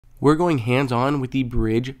we're going hands-on with the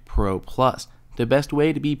Brydge Pro Plus, the best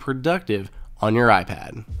way to be productive on your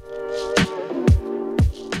iPad.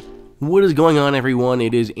 What is going on, everyone?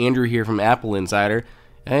 It is Andrew here from AppleInsider,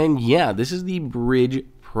 and yeah, this is the Brydge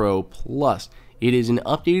Pro Plus. It is an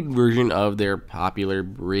updated version of their popular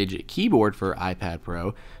Brydge keyboard for iPad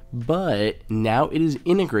Pro, but now it is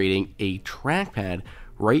integrating a trackpad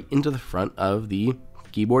right into the front of the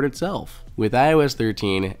keyboard itself. With iOS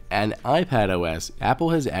 13 and iPadOS, Apple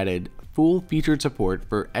has added full featured support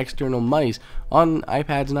for external mice on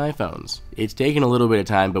iPads and iPhones. It's taken a little bit of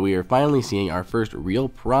time, but we are finally seeing our first real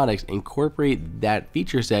products incorporate that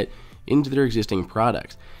feature set into their existing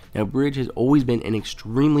products. Now, Brydge has always been an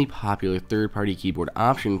extremely popular third-party keyboard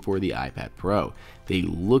option for the iPad Pro. They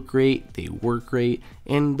look great, they work great,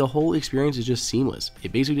 and the whole experience is just seamless.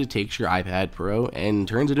 It basically just takes your iPad Pro and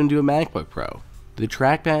turns it into a MacBook Pro. The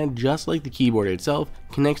trackpad, just like the keyboard itself,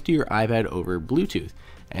 connects to your iPad over Bluetooth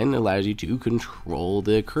and allows you to control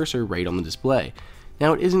the cursor right on the display.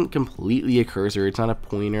 Now, it isn't completely a cursor, it's not a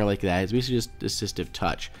pointer like that, it's basically just assistive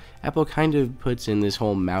touch. Apple kind of puts in this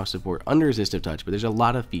whole mouse support under assistive touch, but there's a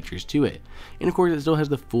lot of features to it. And of course, it still has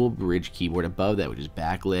the full Brydge keyboard above that, which is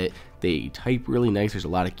backlit. They type really nice, there's a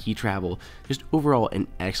lot of key travel, just overall an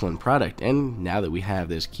excellent product. And now that we have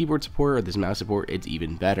this keyboard support or this mouse support, it's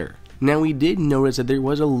even better. Now, we did notice that there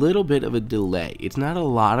was a little bit of a delay. It's not a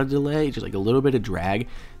lot of delay, just like a little bit of drag.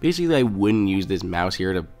 Basically, I wouldn't use this mouse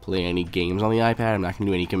here to play any games on the iPad. I'm not going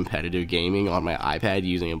to do any competitive gaming on my iPad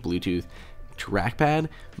using a Bluetooth trackpad,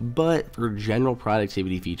 but for general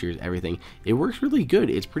productivity features, everything, it works really good.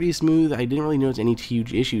 It's pretty smooth. I didn't really notice any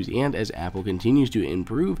huge issues, and as Apple continues to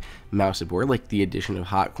improve mouse support, like the addition of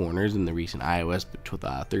hot corners in the recent iOS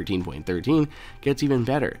 13.13, gets even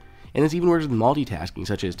better. And this even works with multitasking,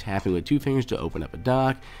 such as tapping with 2 fingers to open up a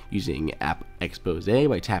dock, using App Expose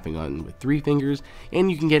by tapping on with 3 fingers, and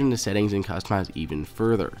you can get into settings and customize even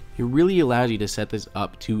further. It really allows you to set this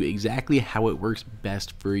up to exactly how it works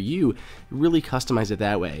best for you, really customize it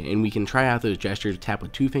that way. And we can try out those gestures. Tap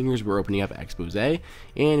with 2 fingers, we're opening up Expose, and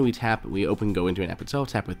go into an app itself,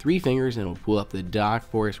 tap with 3 fingers, and it'll pull up the dock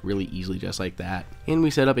for us really easily, just like that. And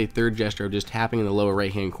we set up a third gesture of just tapping in the lower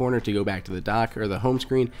right hand corner to go back to the dock or the home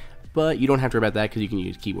screen. But you don't have to worry about that because you can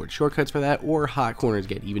use keyboard shortcuts for that, or hot corners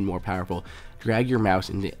get even more powerful. Drag your mouse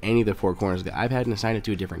into any of the 4 corners of the iPad and assign it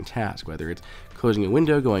to a different task, whether it's closing a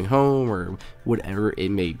window, going home, or whatever it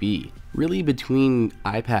may be. Really, between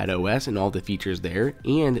iPadOS and all the features there,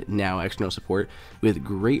 and now external support with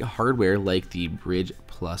great hardware like the Brydge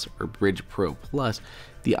Plus or Brydge Pro Plus,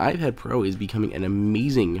 the iPad Pro is becoming an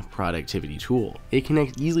amazing productivity tool. It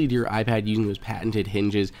connects easily to your iPad using those patented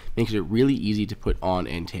hinges, makes it really easy to put on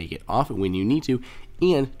and take it off when you need to,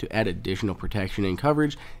 and to add additional protection and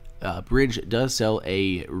coverage, Brydge does sell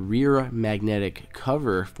a rear magnetic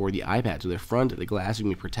cover for the iPad. So the front of the glass can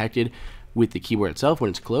be protected with the keyboard itself when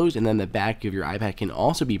it's closed, and then the back of your iPad can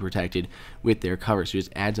also be protected with their cover. So it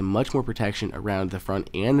just adds a much more protection around the front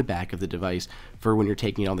and the back of the device for when you're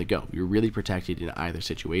taking it on the go. You're really protected in either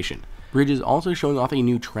situation. Brydge is also showing off a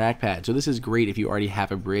new trackpad. So this is great if you already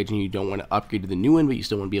have a Brydge and you don't want to upgrade to the new one, but you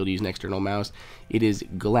still want to be able to use an external mouse. It is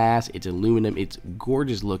glass, it's aluminum, it's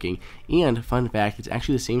gorgeous looking, and fun fact, it's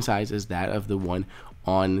actually the same size as that of the one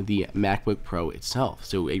on the MacBook Pro itself.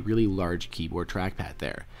 So a really large keyboard trackpad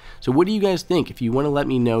there. So what do you guys think? If you want to let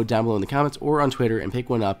me know down below in the comments or on Twitter, and pick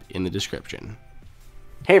one up in the description.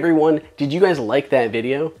 Hey everyone, did you guys like that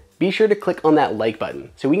video? Be sure to click on that like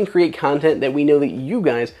button so we can create content that we know that you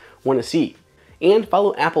guys want to see. And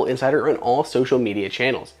follow AppleInsider on all social media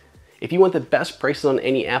channels. If you want the best prices on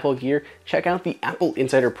any Apple gear, check out the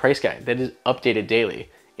AppleInsider price guide that is updated daily.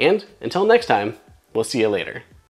 And until next time, we'll see you later.